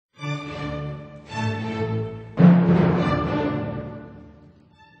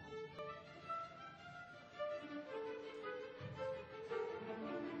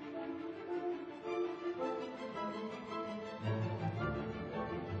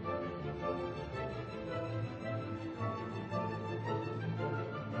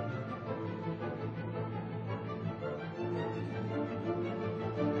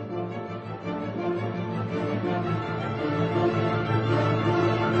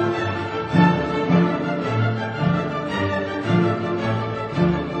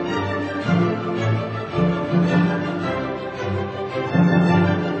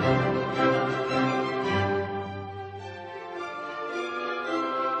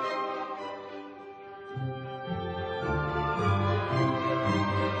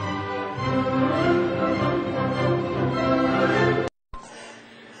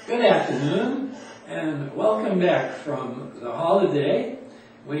afternoon, and welcome back from the holiday.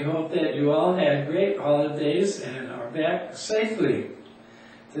 We hope that you all had great holidays and are back safely.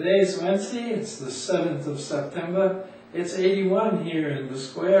 Today's Wednesday, it's the 7th of September. It's 81 here in the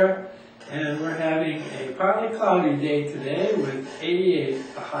square, and we're having a partly cloudy day today with 88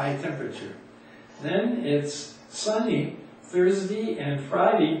 a high temperature. Then it's sunny Thursday and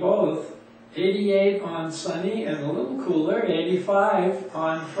Friday both, 88 on sunny and a little cooler, 85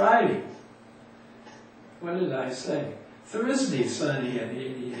 on Friday. What did I say? Thursday sunny and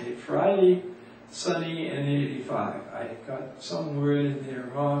 88, Friday sunny and 85. I got some word in there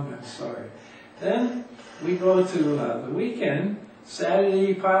wrong, I'm sorry. Then we go to the weekend,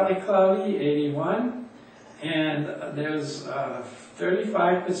 Saturday partly cloudy, 81, and there's a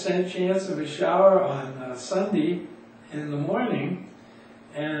 35% chance of a shower on Sunday in the morning,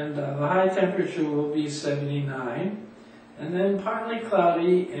 and the high temperature will be 79, and then partly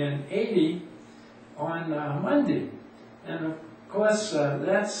cloudy and 80 on Monday. And of course,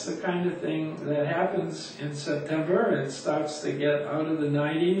 that's the kind of thing that happens in September. It starts to get out of the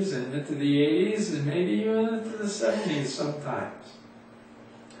 90s and into the 80s and maybe even into the 70s sometimes.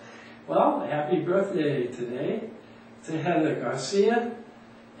 Well, happy birthday today to Heather Garcia,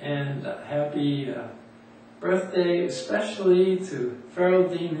 and happy birthday especially to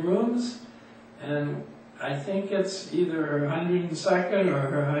Feraldine Rooms, and I think it's either her 102nd or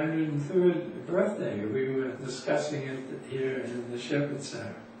her 103rd birthday. We were discussing it here in the Shepherd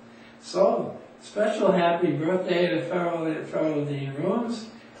Center. So, special happy birthday to Feraldine Rooms.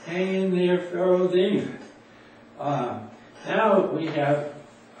 Hang in there, Feraldine. Now we have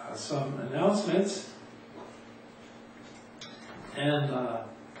some announcements. And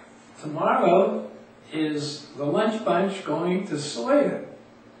tomorrow is the Lunch Bunch going to Sawyer.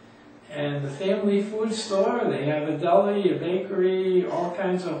 And the family food store, they have a deli, a bakery, all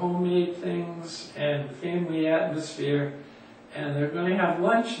kinds of homemade things, and family atmosphere. And they're going to have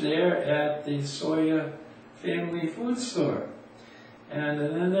lunch there at the Sawyer family food store. And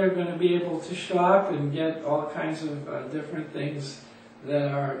then they're going to be able to shop and get all kinds of different things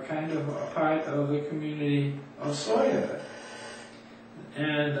that are kind of a part of the community of Sawyer.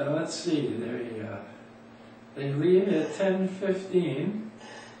 And let's see, they leave at 10:15,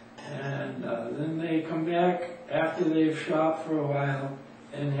 and then they come back after they've shopped for a while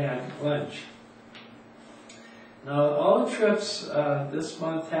and had lunch. Now, all the trips this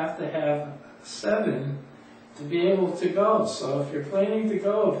month have to have 7 to be able to go. So if you're planning to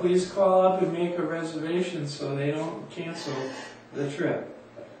go, please call up and make a reservation so they don't cancel the trip.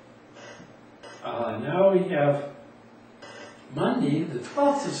 Now we have Monday, the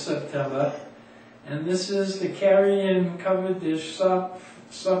 12th of September, and this is the carry-in covered dish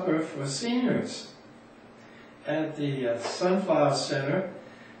supper for seniors at the Sunflower Center,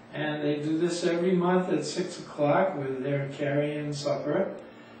 and they do this every month at 6 o'clock with their carry-in supper.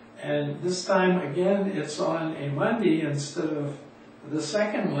 And this time again it's on a Monday instead of the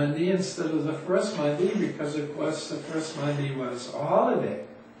second Monday, instead of the first Monday, because of course the first Monday was a holiday.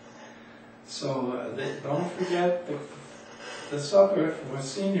 So don't forget the supper for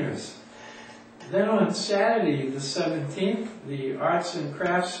seniors. Then on Saturday, the 17th, the Arts and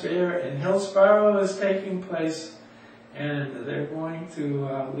Crafts Fair in Hillsborough is taking place, and they're going to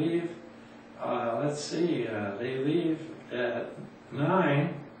leave, they leave at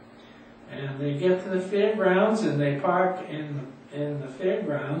 9, and they get to the fairgrounds and they park in the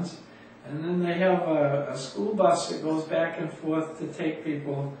fairgrounds, and then they have a school bus that goes back and forth to take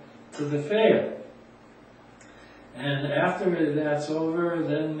people to the fair. And after that's over,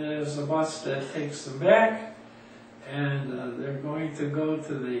 then there's a bus that takes them back, and they're going to go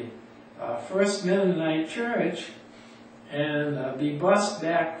to the First Mennonite Church and be bused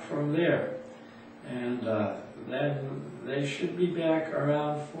back from there. And then they should be back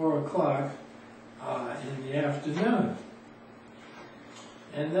around 4 o'clock in the afternoon.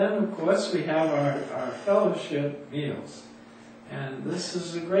 And then, of course, we have our fellowship meals. And this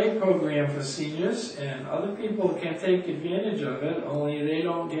is a great program for seniors, and other people can take advantage of it, only they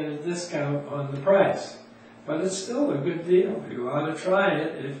don't get a discount on the price. But it's still a good deal. You ought to try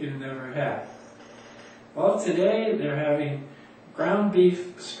it if you've never had. Well, today they're having ground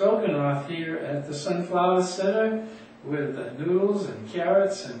beef stroganoff here at the Sunflower Center with noodles and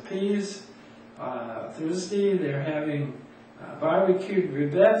carrots and peas. Thursday they're having barbecued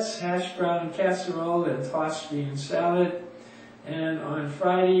ribets, hash brown casserole, and tossed green salad. And on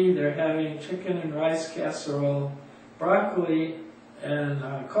Friday, they're having chicken and rice casserole, broccoli, and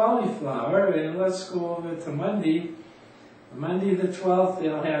cauliflower. And let's go over to Monday. Monday the 12th,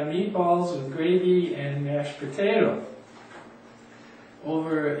 they'll have meatballs with gravy and mashed potato.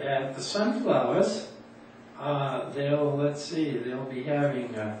 over at the Sunflowers, they'll be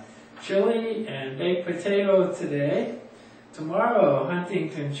having chili and baked potato today. Tomorrow,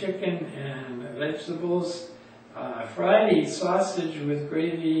 Huntington chicken and vegetables. Friday, sausage with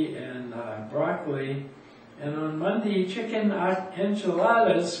gravy and broccoli. And on Monday, chicken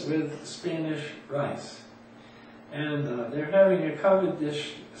enchiladas with Spanish rice. And they're having a covered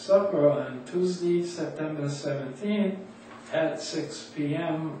dish supper on Tuesday, September 17th at 6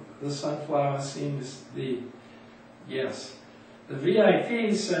 p.m. The Sunflower seems the, yes. The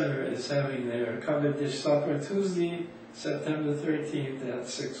VIP Center is having their covered dish supper Tuesday, September 13th at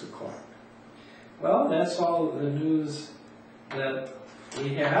 6 o'clock. Well, that's all the news that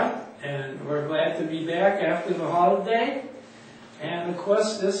we have, and we're glad to be back after the holiday. And of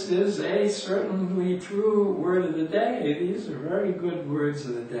course, this is a certainly true word of the day. These are very good words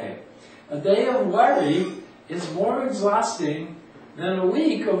of the day. A day of worry is more exhausting than a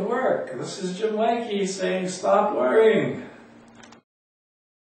week of work. This is Jim Wakey saying, stop worrying.